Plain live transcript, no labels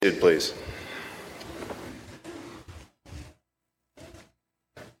please.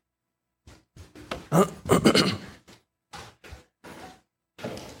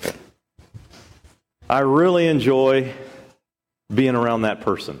 I really enjoy being around that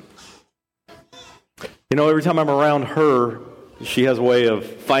person. You know, every time I'm around her, she has a way of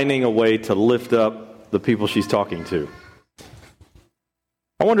finding a way to lift up the people she's talking to.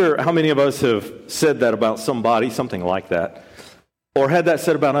 I wonder how many of us have said that about somebody, something like that, or had that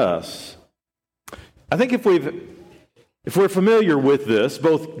said about us. I think if we're familiar with this,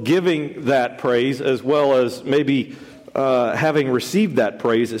 both giving that praise as well as maybe having received that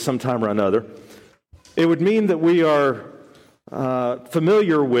praise at some time or another, it would mean that we are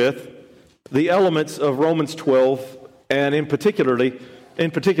familiar with the elements of Romans 12, and in particular,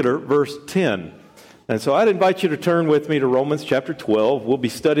 verse 10. And so I'd invite you to turn with me to Romans chapter 12. We'll be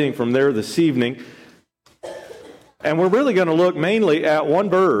studying from there this evening. And we're really going to look mainly at one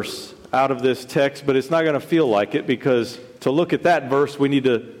verse out of this text, but it's not going to feel like it, because to look at that verse, we need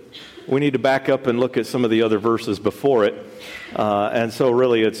to back up and look at some of the other verses before it. And so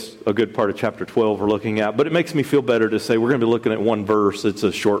really it's a good part of chapter 12 we're looking at. But it makes me feel better to say we're going to be looking at one verse. It's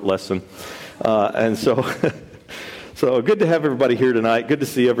a short lesson. And so, so good to have everybody here tonight. Good to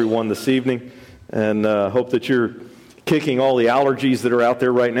see everyone this evening. And hope that you're kicking all the allergies that are out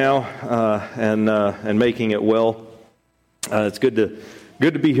there right now and making it well. It's good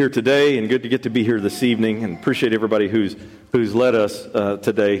to be here today, and good to get to be here this evening, and appreciate everybody who's led us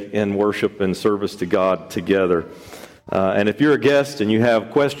today in worship and service to God together. And if you're a guest and you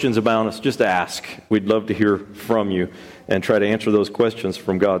have questions about us, just ask. We'd love to hear from you and try to answer those questions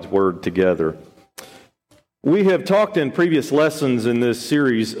from God's Word together. We have talked in previous lessons in this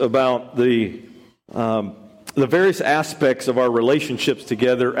series about the various aspects of our relationships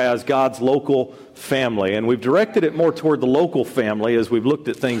together as God's local family. And we've directed it more toward the local family as we've looked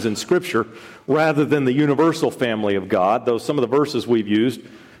at things in Scripture rather than the universal family of God, though some of the verses we've used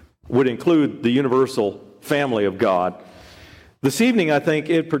would include the universal family of God. This evening, I think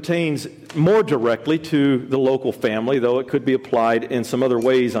it pertains more directly to the local family, though it could be applied in some other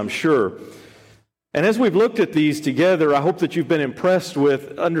ways, I'm sure. And as we've looked at these together, I hope that you've been impressed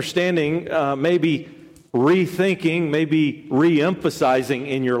with understanding, maybe rethinking, maybe re-emphasizing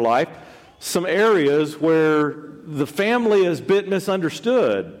in your life some areas where the family is a bit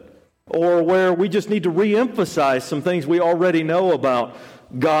misunderstood, or where we just need to re-emphasize some things we already know about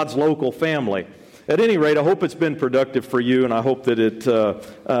God's local family. At any rate, I hope it's been productive for you, and I hope that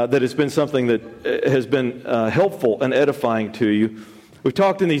it's been something that has been helpful and edifying to you. We've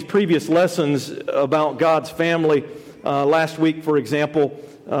talked in these previous lessons about God's family. Last week, for example,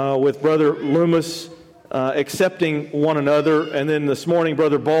 with Brother Loomis, accepting one another. And then this morning,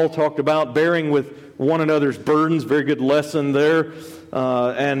 Brother Ball talked about bearing with one another's burdens. Very good lesson there.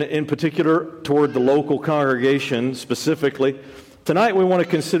 And in particular, toward the local congregation specifically. Tonight, we want to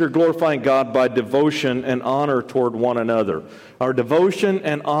consider glorifying God by devotion and honor toward one another. Our devotion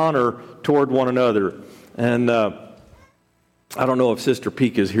and honor toward one another. And I don't know if Sister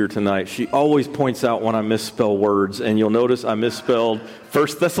Peak is here tonight. She always points out when I misspell words, and you'll notice I misspelled 1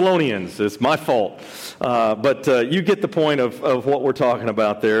 Thessalonians. It's my fault. But you get the point of what we're talking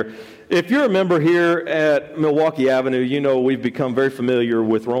about there. If you're a member here at Milwaukee Avenue, you know we've become very familiar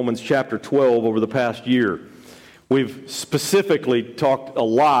with Romans chapter 12 over the past year. We've specifically talked a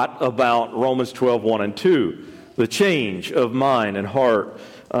lot about Romans 12, 1 and 2, the change of mind and heart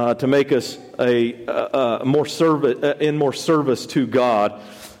to make us in more service to God,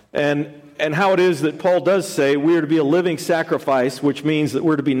 and how it is that Paul does say we are to be a living sacrifice, which means that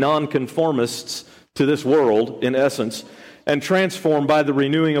we're to be nonconformists to this world, in essence, and transformed by the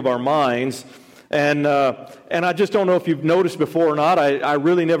renewing of our minds. And I just don't know if you've noticed before or not, I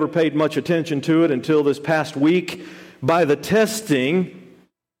really never paid much attention to it until this past week. By the testing,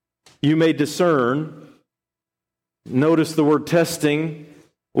 you may discern. Notice the word testing,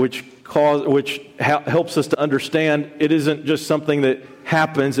 which helps us to understand it isn't just something that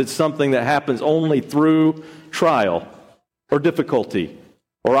happens, it's something that happens only through trial or difficulty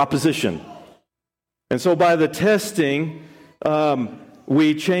or opposition. And so by the testing,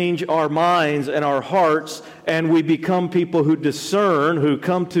 we change our minds and our hearts, and we become people who discern, who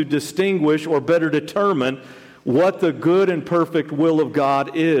come to distinguish or better determine what the good and perfect will of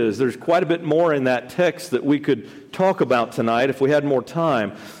God is. There's quite a bit more in that text that we could talk about tonight if we had more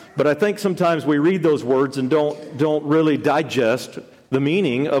time. But I think sometimes we read those words and don't really digest the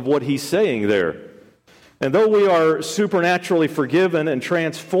meaning of what he's saying there. And though we are supernaturally forgiven and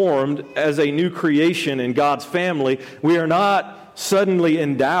transformed as a new creation in God's family, we are not suddenly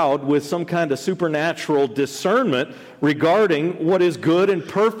endowed with some kind of supernatural discernment regarding what is good and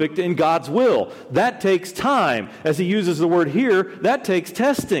perfect in God's will. That takes time. As he uses the word here, that takes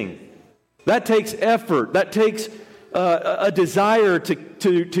testing. That takes effort. That takes a desire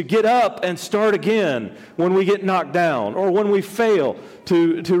to get up and start again when we get knocked down or when we fail,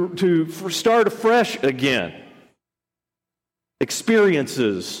 to start afresh again.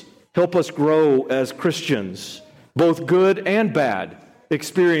 Experiences help us grow as Christians. Both good and bad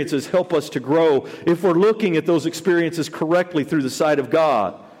experiences help us to grow if we're looking at those experiences correctly through the sight of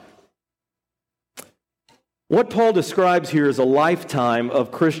God. What Paul describes here is a lifetime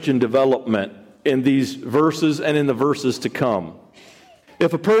of Christian development in these verses and in the verses to come.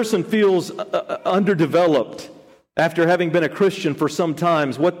 If a person feels underdeveloped after having been a Christian for some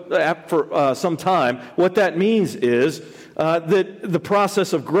time, what that means is that the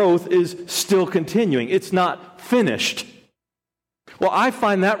process of growth is still continuing. It's not finished. Well, I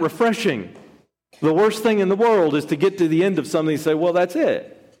find that refreshing. The worst thing in the world is to get to the end of something and say, well, that's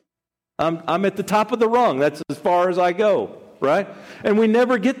it. I'm at the top of the rung. That's as far as I go, right? And we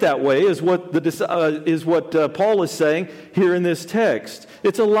never get that way, is what Paul is saying here in this text.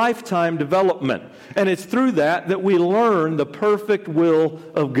 It's a lifetime development, and it's through that we learn the perfect will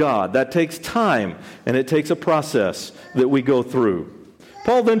of God. That takes time, and it takes a process that we go through.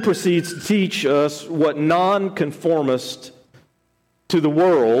 Paul then proceeds to teach us what non-conformist to the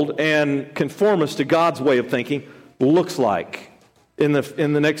world and conformist to God's way of thinking looks like in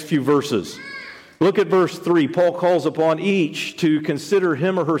the next few verses. Look at verse 3. Paul calls upon each to consider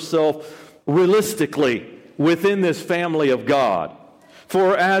him or herself realistically within this family of God.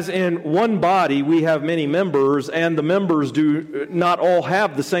 For as in one body we have many members, and the members do not all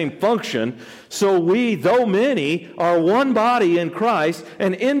have the same function, so we, though many, are one body in Christ,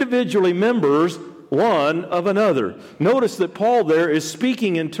 and individually members one of another. Notice that Paul there is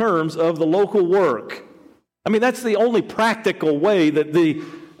speaking in terms of the local work. I mean, that's the only practical way that the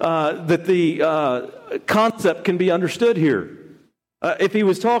concept can be understood here. If he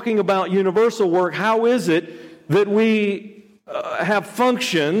was talking about universal work, how is it that we have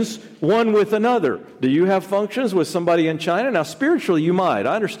functions one with another? Do you have functions with somebody in China? Now, spiritually, you might.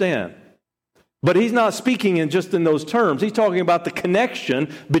 I understand. But he's not speaking in just in those terms. He's talking about the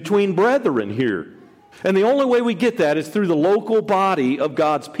connection between brethren here. And the only way we get that is through the local body of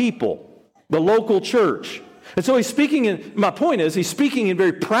God's people, the local church. And so he's speaking he's speaking in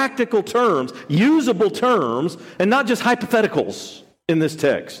very practical terms, usable terms, and not just hypotheticals in this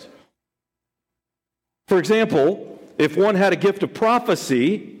text. For example, if one had a gift of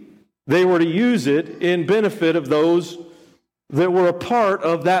prophecy, they were to use it in benefit of those that were a part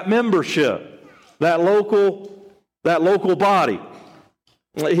of that membership, that local body.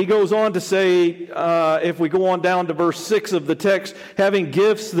 He goes on to say, if we go on down to verse 6 of the text, having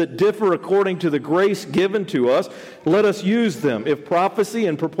gifts that differ according to the grace given to us, let us use them. If prophecy,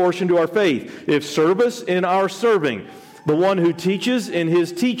 in proportion to our faith. If service, in our serving. The one who teaches, in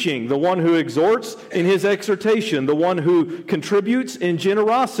his teaching. The one who exhorts, in his exhortation. The one who contributes, in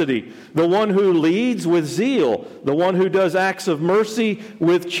generosity. The one who leads, with zeal. The one who does acts of mercy,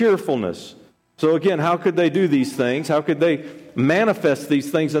 with cheerfulness. So again, how could they do these things? How could they manifest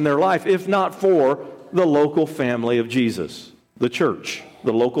these things in their life if not for the local family of Jesus, the church,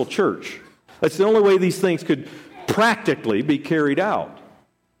 the local church? That's the only way these things could practically be carried out.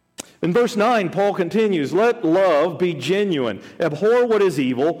 In verse 9, Paul continues, let love be genuine. Abhor what is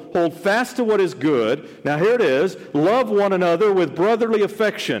evil. Hold fast to what is good. Now here it is. Love one another with brotherly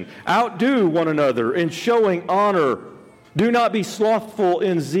affection. Outdo one another in showing honor. Do not be slothful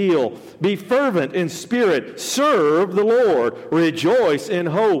in zeal. Be fervent in spirit. Serve the Lord. Rejoice in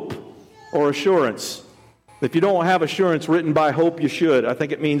hope or assurance. If you don't have assurance written by hope, you should. I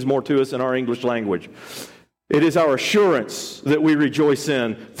think it means more to us in our English language. It is our assurance that we rejoice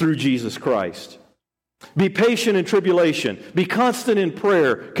in through Jesus Christ. Be patient in tribulation. Be constant in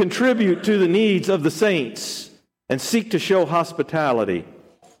prayer. Contribute to the needs of the saints and seek to show hospitality.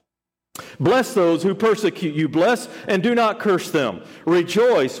 Bless those who persecute you. Bless and do not curse them.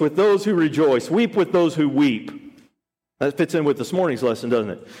 Rejoice with those who rejoice. Weep with those who weep. That fits in with this morning's lesson, doesn't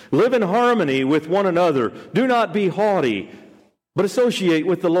it? Live in harmony with one another. Do not be haughty, but associate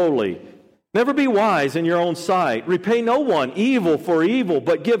with the lowly. Never be wise in your own sight. Repay no one evil for evil,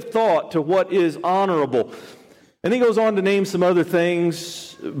 but give thought to what is honorable. And he goes on to name some other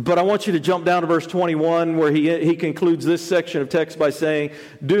things, but I want you to jump down to verse 21 where he concludes this section of text by saying,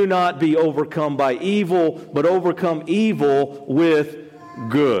 do not be overcome by evil, but overcome evil with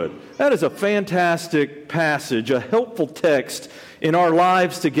good. That is a fantastic passage, a helpful text in our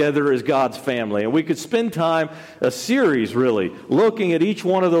lives together as God's family. And we could spend time, a series really, looking at each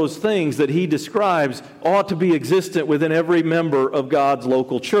one of those things that he describes ought to be existent within every member of God's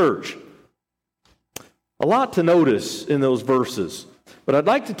local church. A lot to notice in those verses. But I'd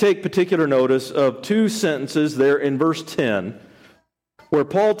like to take particular notice of two sentences there in verse 10, where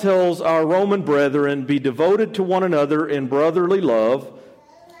Paul tells our Roman brethren, be devoted to one another in brotherly love.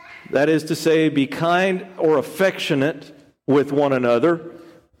 That is to say, be kind or affectionate with one another.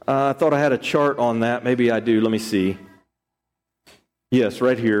 I thought I had a chart on that. Maybe I do. Let me see. Yes,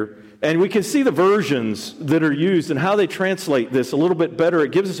 right here. And we can see the versions that are used and how they translate this a little bit better.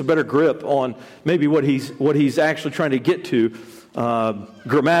 It gives us a better grip on maybe what he's actually trying to get to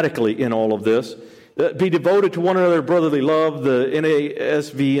grammatically in all of this. Be devoted to one another in brotherly love. The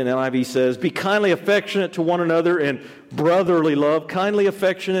NASV and NIV says, be kindly affectionate to one another in brotherly love. Kindly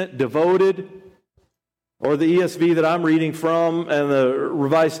affectionate, devoted. Or the ESV that I'm reading from and the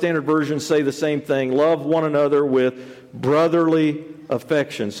Revised Standard Version say the same thing. Love one another with brotherly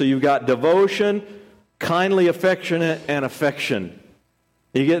affection. So you've got devotion, kindly affectionate, and affection.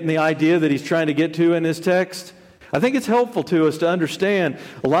 You getting the idea that he's trying to get to in this text? I think it's helpful to us to understand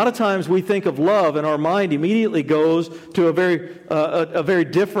a lot of times we think of love and our mind immediately goes to a very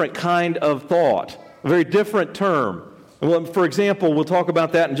different kind of thought, a very different term. Well, for example, we'll talk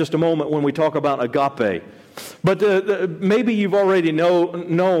about that in just a moment when we talk about agape. But maybe you've already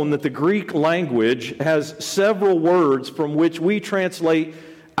known that the Greek language has several words from which we translate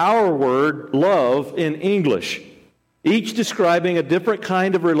our word love in English, each describing a different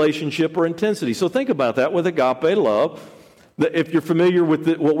kind of relationship or intensity. So think about that with agape love. If you're familiar with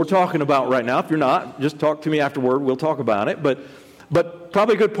what we're talking about right now, if you're not, just talk to me afterward. We'll talk about it. But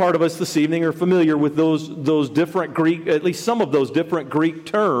probably a good part of us this evening are familiar with those different Greek, at least some of those different Greek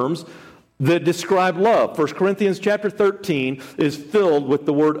terms that describe love. 1 Corinthians chapter 13 is filled with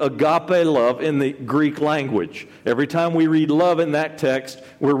the word agape love in the Greek language. Every time we read love in that text,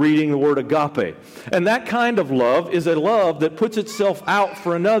 we're reading the word agape. And that kind of love is a love that puts itself out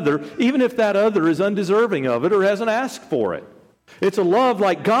for another, even if that other is undeserving of it or hasn't asked for it. It's a love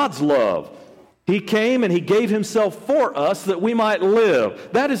like God's love. He came and He gave Himself for us that we might live.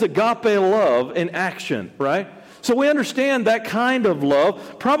 That is agape love in action, right? So we understand that kind of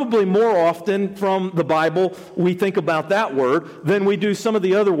love, probably more often from the Bible, we think about that word than we do some of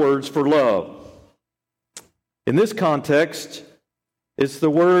the other words for love. In this context, it's the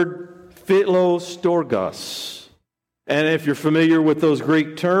word philostorgos. And if you're familiar with those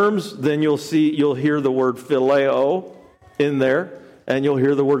Greek terms, then you'll hear the word phileo in there, and you'll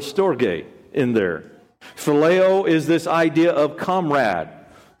hear the word storge in there. Phileo is this idea of comrade.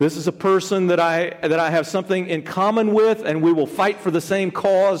 This is a person that I have something in common with, and we will fight for the same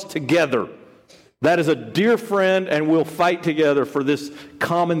cause together. That is a dear friend, and we'll fight together for this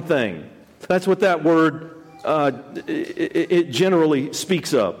common thing. That's what that word it generally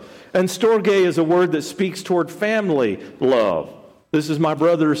speaks of. And storge is a word that speaks toward family love. This is my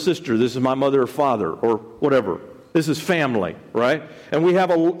brother or sister. This is my mother or father, or whatever. This is family, right? And we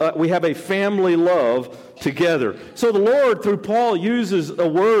have a family love together. So the Lord, through Paul, uses a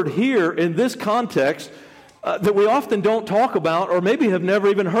word here in this context that we often don't talk about or maybe have never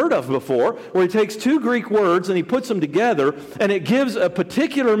even heard of before, where He takes two Greek words and He puts them together, and it gives a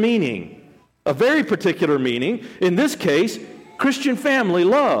particular meaning, a very particular meaning. In this case, Christian family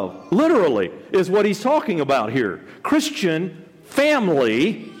love, literally, is what he's talking about here. Christian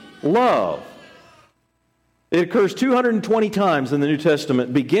family love. It occurs 220 times in the New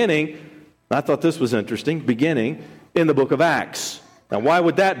Testament, beginning in the book of Acts. Now, why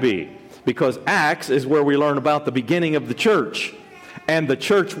would that be? Because Acts is where we learn about the beginning of the church and the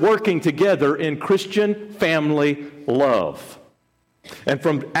church working together in Christian family love. And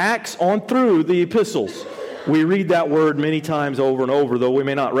from Acts on through the epistles, we read that word many times over and over, though we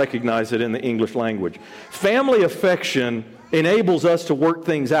may not recognize it in the English language. Family affection enables us to work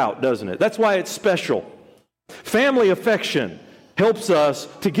things out, doesn't it? That's why it's special. Family affection helps us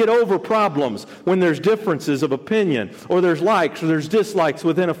to get over problems when there's differences of opinion, or there's likes or there's dislikes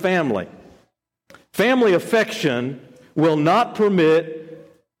within a family. Family affection will not permit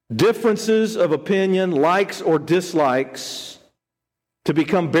differences of opinion, likes or dislikes, to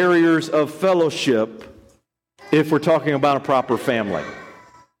become barriers of fellowship if we're talking about a proper family.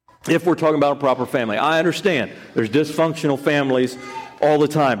 If we're talking about a proper family. I understand there's dysfunctional families all the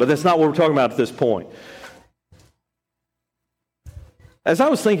time, but that's not what we're talking about at this point. As I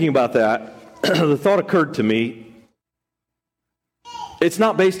was thinking about that, the thought occurred to me, it's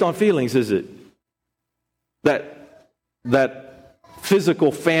not based on feelings, is it? That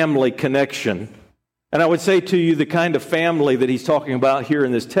physical family connection. And I would say to you, the kind of family that he's talking about here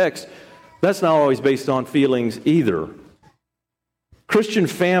in this text, that's not always based on feelings either. Christian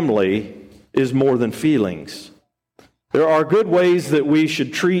family is more than feelings. There are good ways that we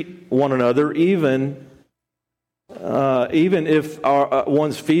should treat one another, even if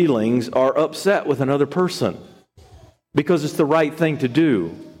one's feelings are upset with another person, because it's the right thing to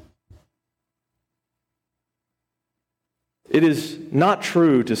do. It is not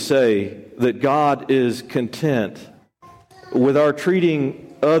true to say that God is content with our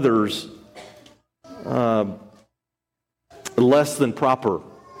treating others less than proper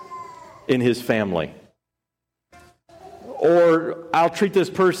in His family. Or I'll treat this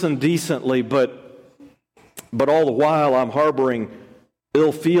person decently, but all the while I'm harboring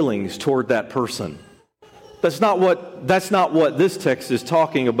ill feelings toward that person. That's not what this text is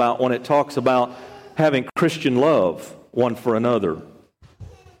talking about when it talks about having Christian love one for another.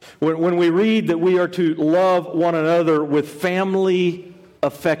 When we read that we are to love one another with family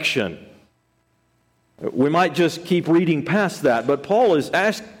affection, we might just keep reading past that, but Paul is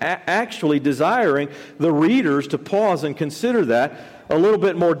actually desiring the readers to pause and consider that a little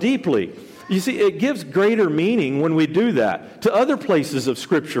bit more deeply. You see, it gives greater meaning when we do that to other places of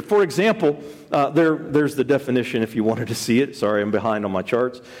Scripture. For example, there's the definition if you wanted to see it. Sorry, I'm behind on my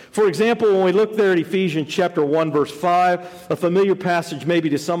charts. For example, when we look there at Ephesians chapter 1, verse 5, a familiar passage maybe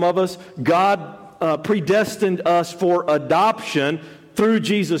to some of us, God predestined us for adoption through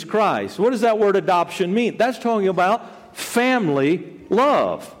Jesus Christ. What does that word adoption mean? That's talking about family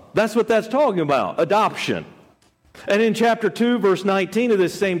love. That's what that's talking about, adoption. And in chapter 2, verse 19 of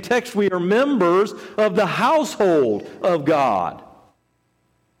this same text, we are members of the household of God.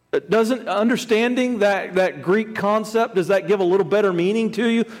 Doesn't understanding that Greek concept, does that give a little better meaning to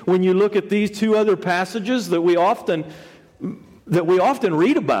you when you look at these two other passages that we often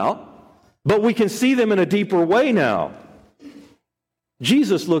read about, but we can see them in a deeper way now?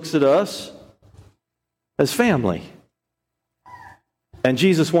 Jesus looks at us as family. And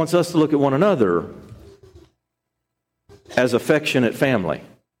Jesus wants us to look at one another as affectionate family.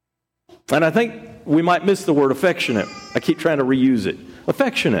 And I think we might miss the word affectionate. I keep trying to reuse it.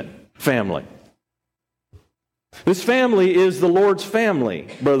 Affectionate family. This family is the Lord's family,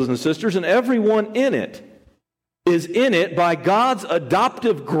 brothers and sisters, and everyone in it is in it by God's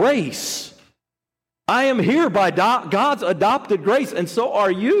adoptive grace. I am here by God's adopted grace, and so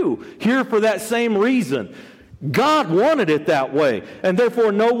are you here for that same reason. God wanted it that way, and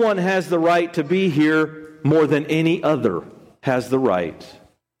therefore no one has the right to be here more than any other has the right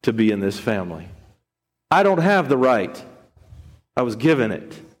to be in this family. I don't have the right. I was given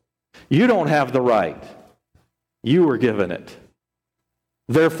it. You don't have the right. You were given it.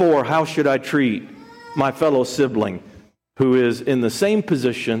 Therefore, how should I treat my fellow sibling who is in the same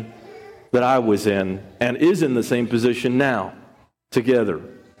position that I was in and is in the same position now together?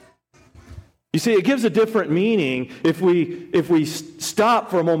 You see, it gives a different meaning if we stop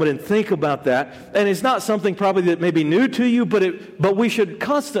for a moment and think about that. And it's not something probably that may be new to you, but we should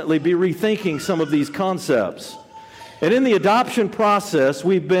constantly be rethinking some of these concepts. And in the adoption process,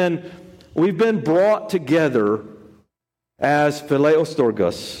 we've been brought together as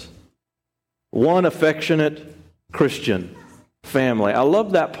Phileostorgos, one affectionate Christian family. I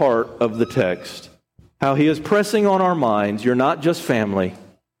love that part of the text, how he is pressing on our minds, you're not just family.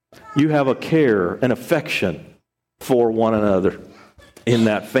 You have a care and affection for one another in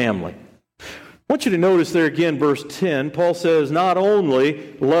that family. I want you to notice there again, verse 10, Paul says, not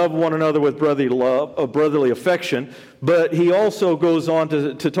only love one another with brotherly affection, but he also goes on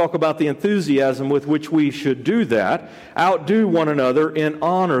to talk about the enthusiasm with which we should do that. Outdo one another in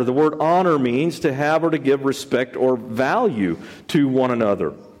honor. The word honor means to have or to give respect or value to one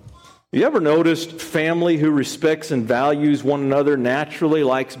another. You ever noticed family who respects and values one another naturally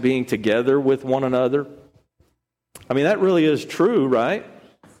likes being together with one another? I mean, that really is true, right?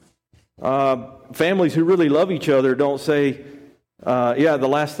 Families who really love each other don't say, the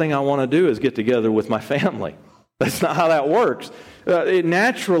last thing I want to do is get together with my family. That's not how that works. It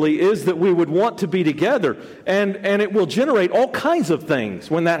naturally is that we would want to be together, and it will generate all kinds of things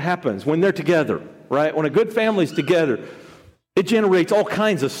when that happens, when they're together, right? When a good family's together, it generates all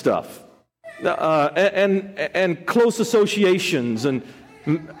kinds of stuff, and close associations and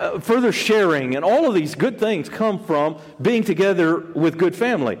further sharing, and all of these good things come from being together with good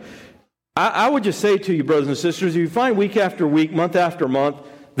family. I would just say to you, brothers and sisters, if you find week after week, month after month,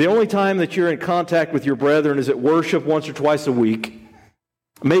 the only time that you're in contact with your brethren is at worship once or twice a week,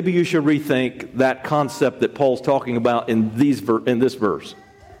 maybe you should rethink that concept that Paul's talking about in this verse.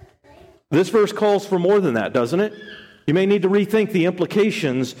 This verse calls for more than that, doesn't it? You may need to rethink the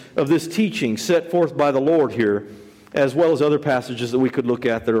implications of this teaching set forth by the Lord here, as well as other passages that we could look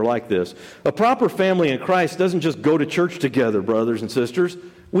at that are like this. A proper family in Christ doesn't just go to church together, brothers and sisters.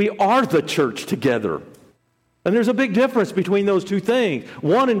 We are the church together. And there's a big difference between those two things.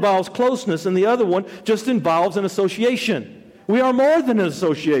 One involves closeness, and the other one just involves an association. We are more than an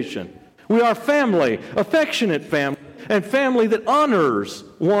association. We are family, affectionate family, and family that honors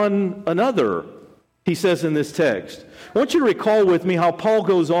one another, he says in this text. I want you to recall with me how Paul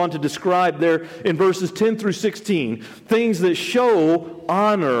goes on to describe there in verses 10 through 16 things that show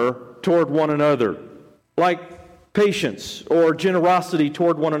honor toward one another, like patience or generosity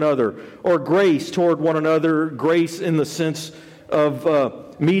toward one another, or grace toward one another, grace in the sense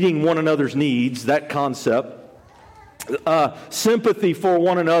of meeting one another's needs, that concept. Sympathy for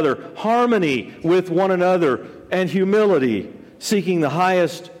one another, harmony with one another, and humility, seeking the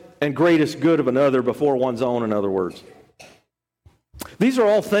highest and greatest good of another before one's own, in other words. These are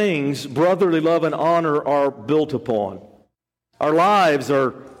all things brotherly love and honor are built upon. Our lives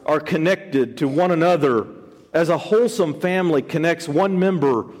are connected to one another as a wholesome family connects one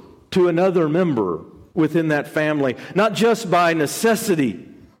member to another member within that family, not just by necessity.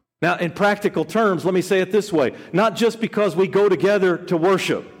 Now, in practical terms, let me say it this way, not just because we go together to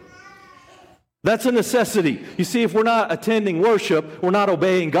worship. That's a necessity. You see, if we're not attending worship, we're not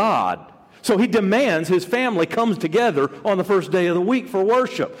obeying God. So he demands his family comes together on the first day of the week for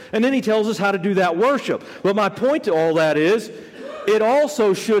worship. And then he tells us how to do that worship. But my point to all that is, it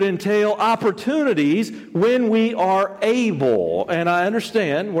also should entail opportunities when we are able. And I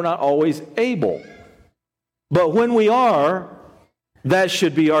understand we're not always able. But when we are, that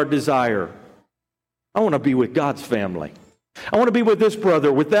should be our desire. I want to be with God's family. I want to be with this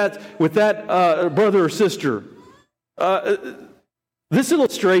brother, with that brother or sister. This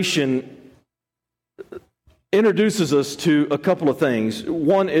illustration introduces us to a couple of things.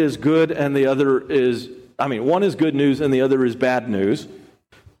 One is good and the other is, one is good news and the other is bad news.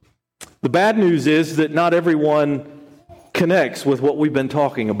 The bad news is that not everyone connects with what we've been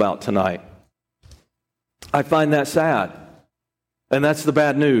talking about tonight. I find that sad. And that's the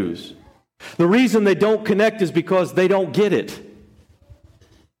bad news. The reason they don't connect is because they don't get it.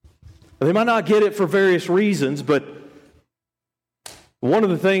 They might not get it for various reasons, but one of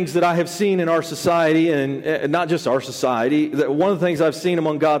the things that I have seen in our society, and not just our society, one of the things I've seen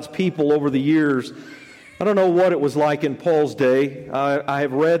among God's people over the years, I don't know what it was like in Paul's day. I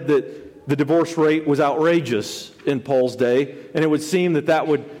have read that the divorce rate was outrageous in Paul's day, and it would seem that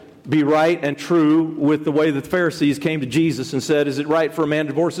would be right and true with the way that the Pharisees came to Jesus and said, is it right for a man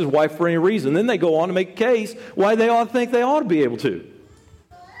to divorce his wife for any reason? Then they go on to make a case why they ought to think they ought to be able to.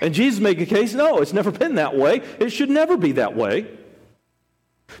 And Jesus made a case, no, it's never been that way. It should never be that way.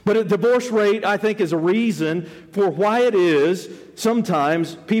 But a divorce rate, I think, is a reason for why it is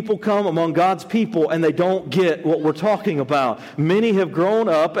sometimes people come among God's people and they don't get what we're talking about. Many have grown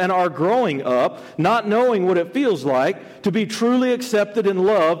up and are growing up not knowing what it feels like to be truly accepted and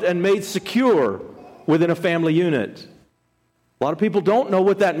loved and made secure within a family unit. A lot of people don't know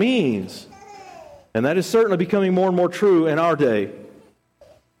what that means. And that is certainly becoming more and more true in our day.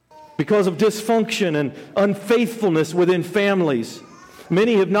 Because of dysfunction and unfaithfulness within families,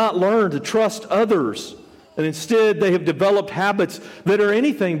 many have not learned to trust others, and instead they have developed habits that are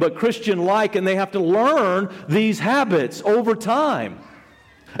anything but Christian-like, and they have to learn these habits over time.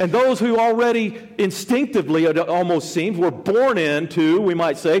 And those who already instinctively, it almost seems, were born into, we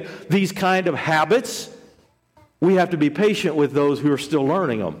might say, these kind of habits, we have to be patient with those who are still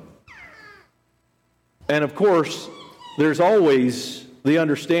learning them. And of course, there's always the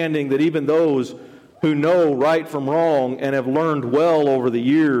understanding that even those who know right from wrong and have learned well over the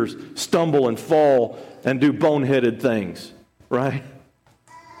years stumble and fall and do boneheaded things, right?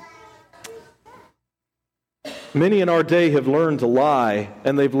 Many in our day have learned to lie,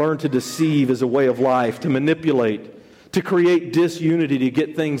 and they've learned to deceive as a way of life, to manipulate, to create disunity to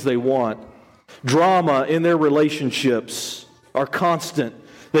get things they want. Drama in their relationships are constant.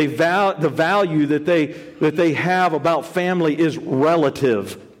 The value that they have about family is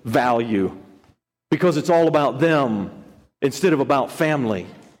relative value, because it's all about them instead of about family.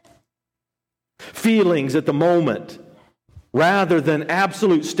 Feelings at the moment rather than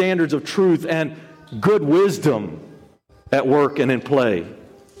absolute standards of truth and good wisdom at work and in play.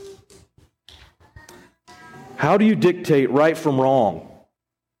 How do you dictate right from wrong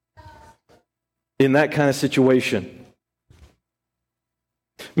in that kind of situation?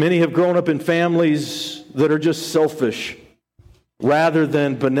 Many have grown up in families that are just selfish rather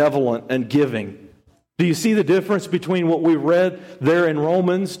than benevolent and giving. Do you see the difference between what we read there in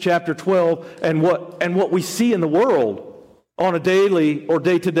Romans chapter 12 and what we see in the world on a daily or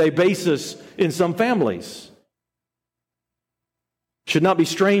day-to-day basis in some families? It should not be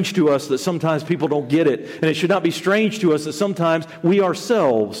strange to us that sometimes people don't get it. And it should not be strange to us that sometimes we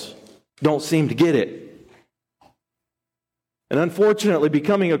ourselves don't seem to get it. And unfortunately,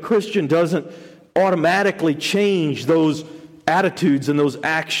 becoming a Christian doesn't automatically change those attitudes and those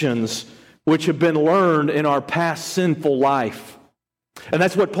actions which have been learned in our past sinful life. And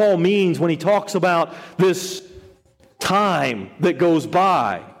that's what Paul means when he talks about this time that goes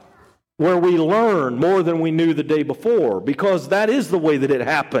by where we learn more than we knew the day before, because that is the way that it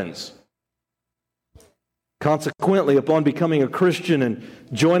happens. Consequently, upon becoming a Christian and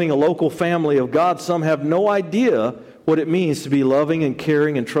joining a local family of God, some have no idea what it means to be loving and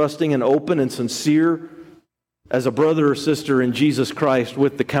caring and trusting and open and sincere as a brother or sister in Jesus Christ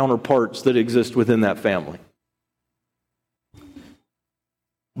with the counterparts that exist within that family.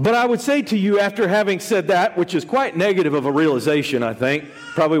 But I would say to you, after having said that, which is quite negative of a realization, I think,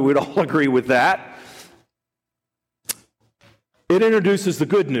 probably we'd all agree with that, it introduces the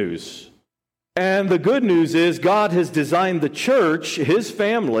good news. And the good news is God has designed the church, His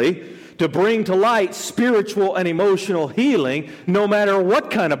family, to bring to light spiritual and emotional healing no matter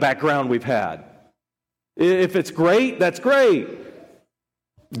what kind of background we've had. If it's great, that's great.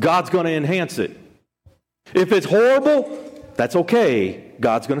 God's going to enhance it. If it's horrible, that's okay.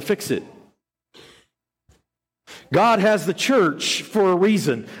 God's going to fix it. God has the church for a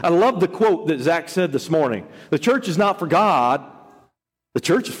reason. I love the quote that Zach said this morning. The church is not for God. The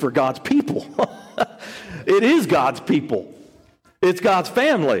church is for God's people. It is God's people. It's God's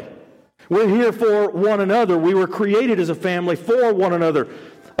family. We're here for one another. We were created as a family for one another.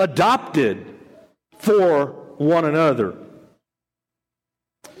 Adopted for one another.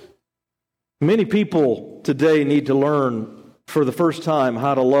 Many people today need to learn for the first time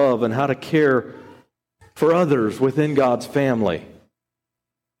how to love and how to care for others within God's family.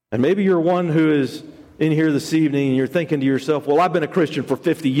 And maybe you're one who is in here this evening and you're thinking to yourself, well, I've been a Christian for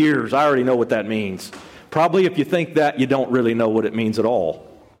 50 years. I already know what that means. Probably if you think that, you don't really know what it means at all.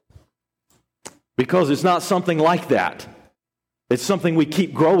 Because it's not something like that. It's something we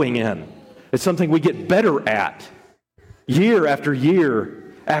keep growing in. It's something we get better at year after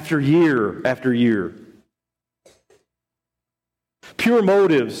year after year after year. Pure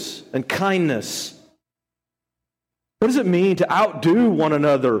motives and kindness. What does it mean to outdo one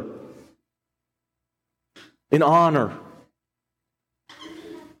another in honor?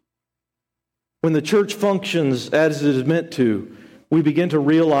 When the church functions as it is meant to, we begin to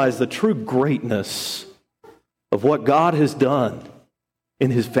realize the true greatness of what God has done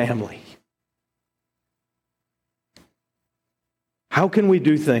in His family. How can we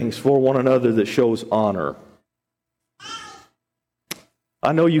do things for one another that shows honor?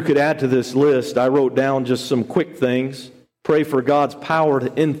 I know you could add to this list. I wrote down just some quick things. Pray for God's power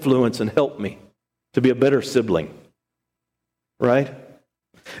to influence and help me to be a better sibling. Right?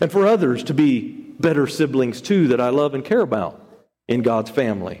 And for others to be better siblings too that I love and care about in God's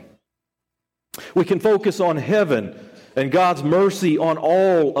family. We can focus on heaven and God's mercy on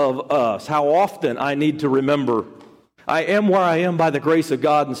all of us. How often I need to remember, I am where I am by the grace of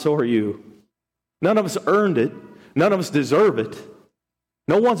God, and so are you. None of us earned it. None of us deserve it.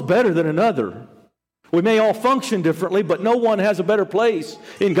 No one's better than another. We may all function differently, but no one has a better place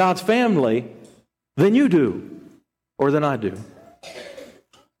in God's family than you do or than I do.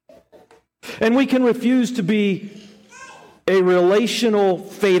 And we can refuse to be a relational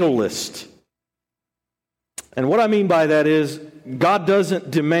fatalist. And what I mean by that is God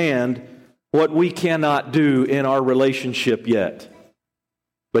doesn't demand what we cannot do in our relationship yet.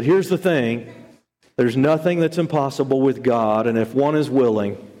 But here's the thing. There's nothing that's impossible with God, and if one is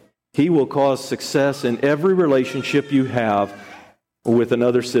willing, He will cause success in every relationship you have with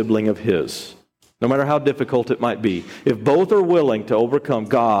another sibling of His, no matter how difficult it might be. If both are willing to overcome,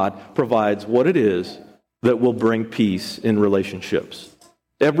 God provides what it is that will bring peace in relationships.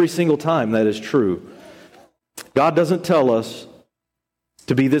 Every single time that is true. God doesn't tell us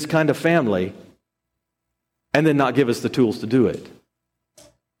to be this kind of family and then not give us the tools to do it.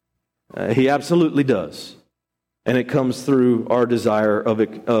 He absolutely does. And it comes through our desire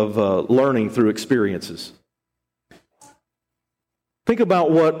of learning through experiences. Think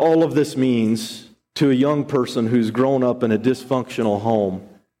about what all of this means to a young person who's grown up in a dysfunctional home,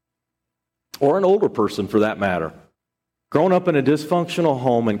 or an older person for that matter. Grown up in a dysfunctional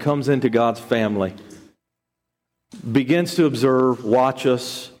home and comes into God's family, begins to observe, watch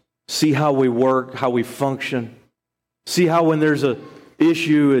us, see how we work, how we function, see how when there's an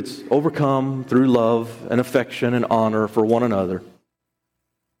issue, it's overcome through love and affection and honor for one another.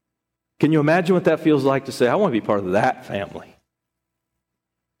 Can you imagine what that feels like to say, I want to be part of that family?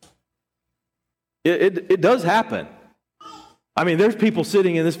 It does happen. I mean, there's people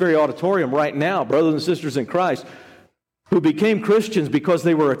sitting in this very auditorium right now, brothers and sisters in Christ, who became Christians because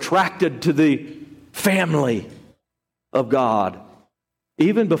they were attracted to the family of God,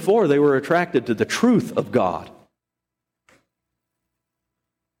 even before they were attracted to the truth of God.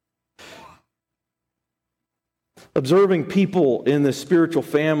 Observing people in the spiritual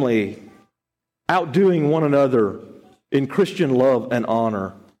family outdoing one another in Christian love and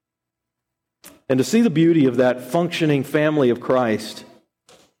honor, and to see the beauty of that functioning family of Christ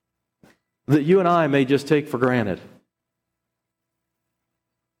that you and I may just take for granted.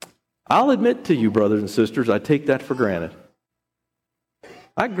 I'll admit to you, brothers and sisters, I take that for granted.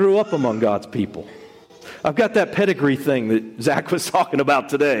 I grew up among God's people. I've got that pedigree thing that Zach was talking about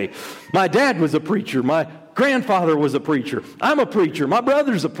today. My dad was a preacher. My grandfather was a preacher. I'm a preacher. My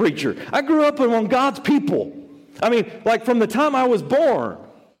brother's a preacher. I grew up among God's people. I mean, like from the time I was born,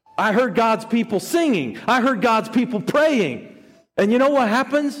 I heard God's people singing. I heard God's people praying. And you know what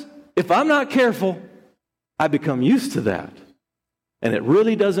happens? If I'm not careful, I become used to that. And it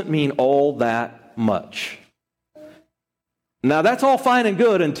really doesn't mean all that much. Now, that's all fine and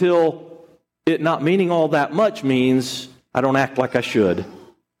good until it not meaning all that much means I don't act like I should.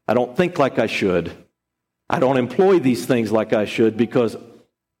 I don't think like I should. I don't employ these things like I should because,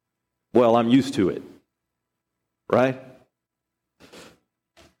 well, I'm used to it. Right?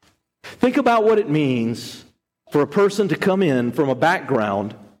 Think about what it means for a person to come in from a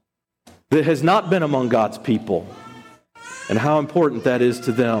background that has not been among God's people, and how important that is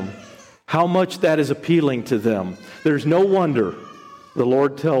to them, how much that is appealing to them. There's no wonder the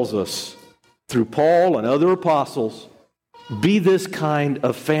Lord tells us through Paul and other apostles, be this kind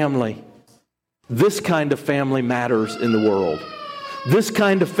of family. This kind of family matters in the world. This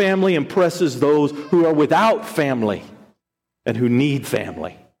kind of family impresses those who are without family and who need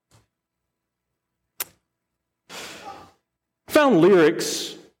family. Found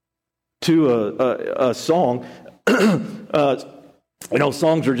lyrics to a song.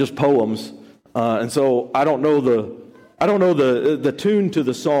 Songs are just poems, and so I don't know the tune to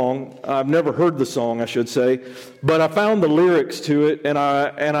the song. I've never heard the song, I should say, but I found the lyrics to it, and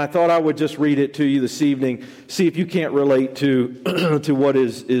I thought I would just read it to you this evening. See if you can't relate to to what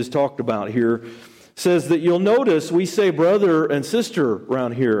is talked about here. It says that you'll notice we say brother and sister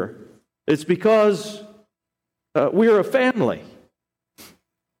around here. It's because we are a family,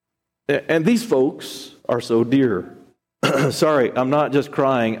 and these folks are so dear. Sorry, I'm not just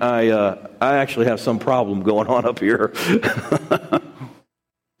crying. I actually have some problem going on up here.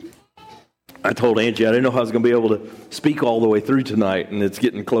 I told Angie I didn't know how I was going to be able to speak all the way through tonight, and it's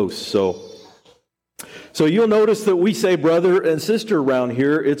getting close. So you'll notice that we say brother and sister around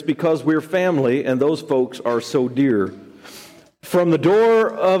here. It's because we're family, and those folks are so dear. From the door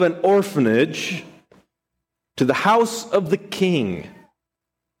of an orphanage to the house of the king,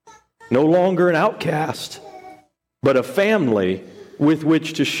 no longer an outcast, but a family with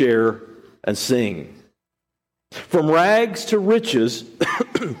which to share and sing. From rags to riches,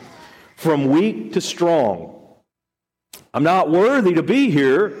 from weak to strong. I'm not worthy to be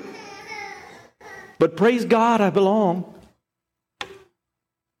here, but praise God I belong.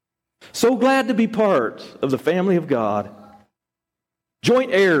 So glad to be part of the family of God.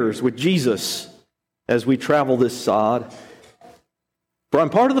 Joint heirs with Jesus as we travel this sod. For I'm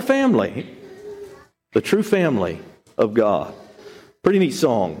part of the family, the true family of God. Pretty neat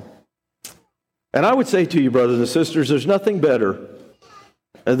song. And I would say to you, brothers and sisters, there's nothing better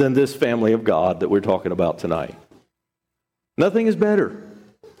than this family of God that we're talking about tonight. Nothing is better.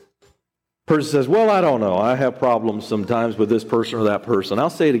 Person says, well, I don't know. I have problems sometimes with this person or that person. I'll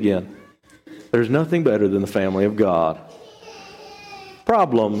say it again. There's nothing better than the family of God.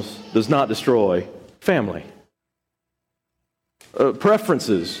 Problems does not destroy family.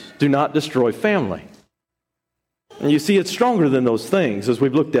 Preferences do not destroy family. And you see, it's stronger than those things, as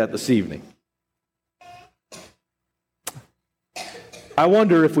we've looked at this evening. I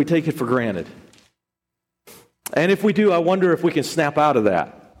wonder if we take it for granted. And if we do, I wonder if we can snap out of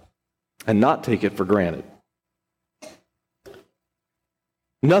that and not take it for granted.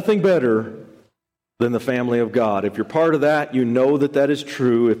 Nothing better than the family of God. If you're part of that, you know that that is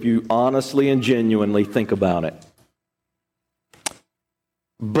true if you honestly and genuinely think about it.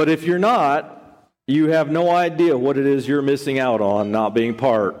 But if you're not, you have no idea what it is you're missing out on not being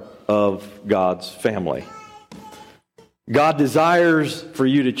part of God's family. God desires for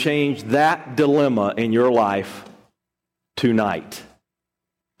you to change that dilemma in your life tonight.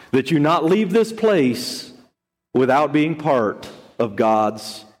 that you not leave this place without being part of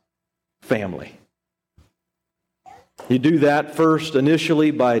God's family. You do that first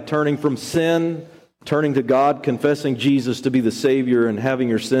initially by turning from sin, turning to God, confessing Jesus to be the Savior, and having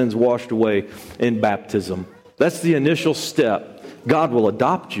your sins washed away in baptism. That's the initial step. God will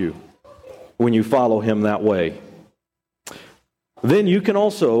adopt you when you follow Him that way. Then you can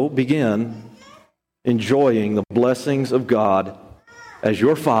also begin enjoying the blessings of God as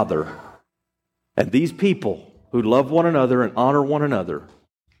your Father and these people who love one another and honor one another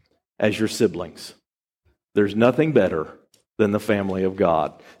as your siblings. There's nothing better than the family of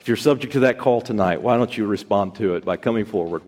God. If you're subject to that call tonight, why don't you respond to it by coming forward?